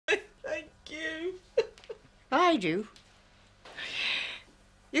I do.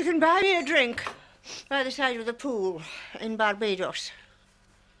 You can buy me a drink by the side of the pool in Barbados.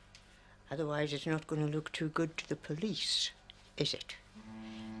 Otherwise, it's not going to look too good to the police, is it?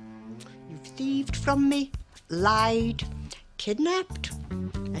 You've thieved from me, lied, kidnapped,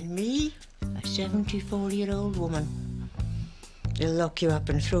 and me, a 74-year-old woman. They'll lock you up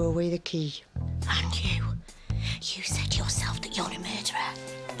and throw away the key. And you said yourself that you're a murderer.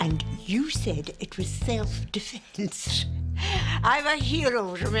 And you said it was self-defense. I'm a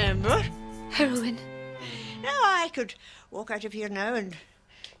hero, remember? Heroine. Now, I could walk out of here now and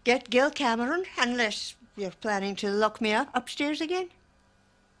get Gil Cameron, unless you're planning to lock me up upstairs again.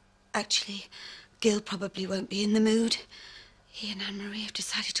 Actually, Gil probably won't be in the mood. He and Anne-Marie have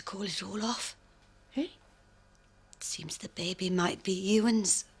decided to call it all off. Eh? It seems the baby might be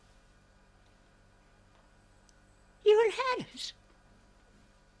Ewan's. Ewan Harris?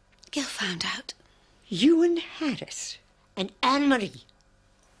 Gil found out. Ewan Harris and Anne-Marie.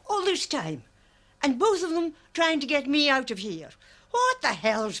 All this time. And both of them trying to get me out of here. What the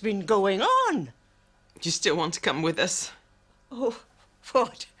hell's been going on? Do you still want to come with us? Oh,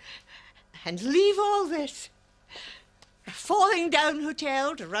 what? And leave all this? A falling down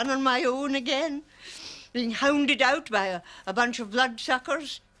hotel to run on my own again? Being hounded out by a bunch of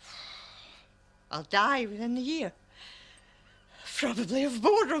bloodsuckers? I'll die within the year. Probably of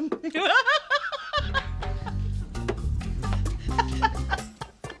boredom.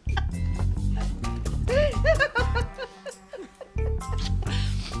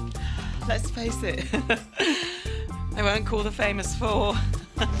 Let's face it, they won't call the famous four.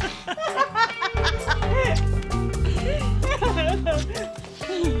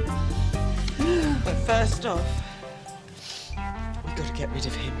 But first off, we've got to get rid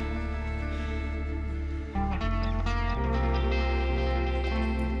of him.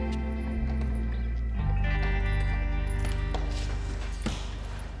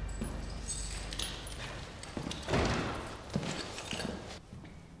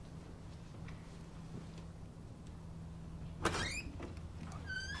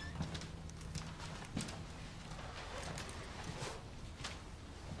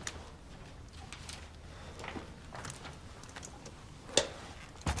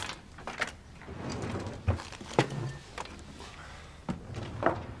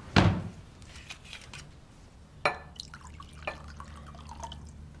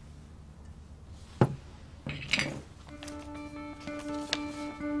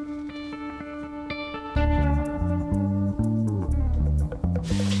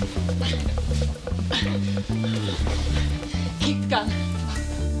 Keep the gun.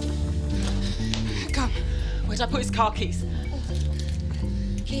 Come. Where'd I put his car keys?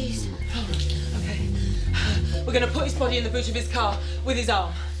 Keys. Okay. We're going to put his body in the boot of his car with his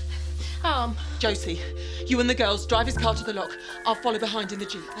arm. Arm? Josie, you and the girls drive his car to the lock. I'll follow behind in the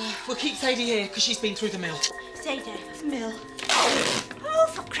Jeep. We'll keep Sadie here because she's been through the mill. Sadie. Mill. Oh,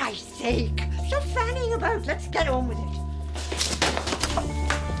 for Christ's sake. Stop fanning about. Let's get on with it.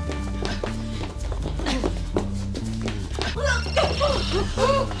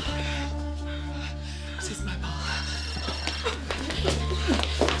 This is my ball.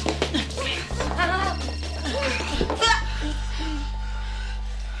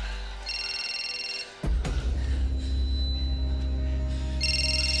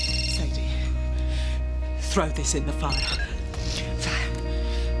 Sadie, throw this in the fire.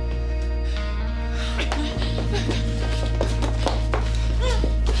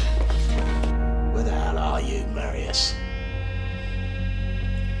 Where the hell are you, Marius?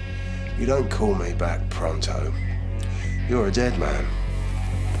 You don't call me back pronto. You're a dead man.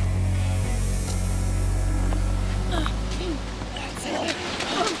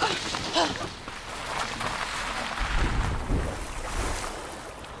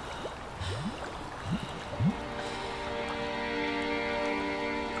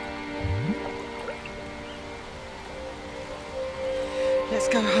 Let's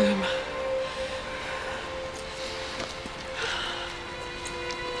go home.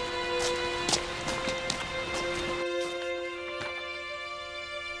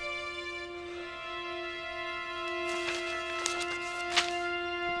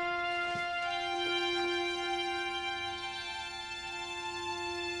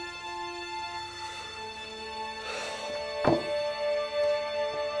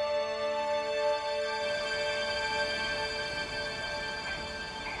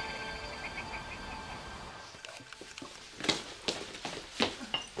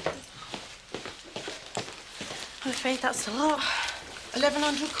 I'm afraid that's a lot.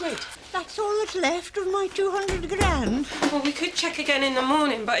 1,100 quid. That's all that's left of my 200 grand. Well, we could check again in the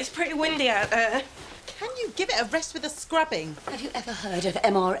morning, but it's pretty windy out there. Can you give it a rest with a scrubbing? Have you ever heard of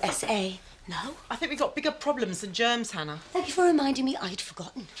MRSA? No? I think we've got bigger problems than germs, Hannah. Thank you for reminding me. I'd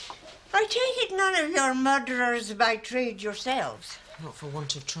forgotten. I take it none of your murderers by trade yourselves. Not for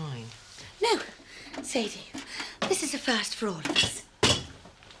want of trying. No. Sadie, this is a first for all of us.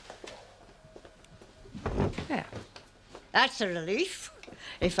 Yeah. That's a relief.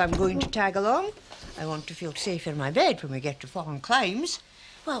 If I'm going to tag along, I want to feel safe in my bed when we get to Foreign Climes.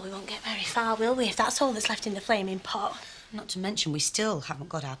 Well, we won't get very far, will we, if that's all that's left in the flaming pot? Not to mention we still haven't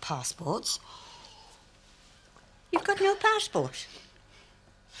got our passports. You've got no passport.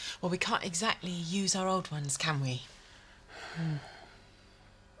 Well, we can't exactly use our old ones, can we?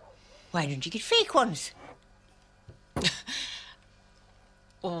 Why don't you get fake ones?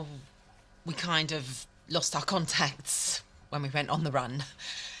 Well, we kind of lost our contacts when we went on the run.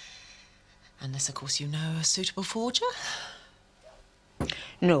 Unless, of course, you know a suitable forger?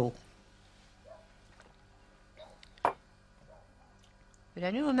 No. But I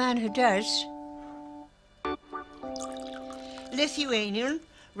know a man who does. Lithuanian,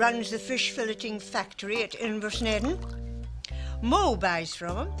 runs the fish filleting factory at Inversnaden. Mo buys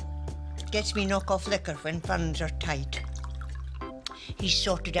from him. Gets me knock-off liquor when funds are tight. He's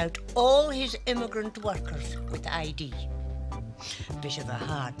sorted out all his immigrant workers with ID. Bit of a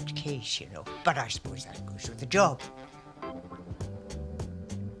hard case, you know, but I suppose that goes with the job.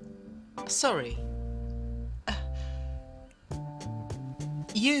 Sorry.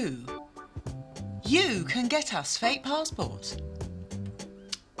 You can get us fake passports.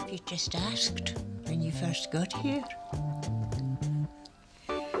 You just asked when you first got here.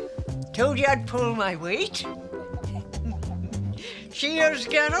 Told you I'd pull my weight. Cheers,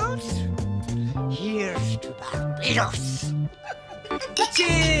 girls. Here's to Barbados.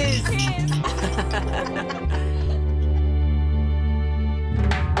 Cheers!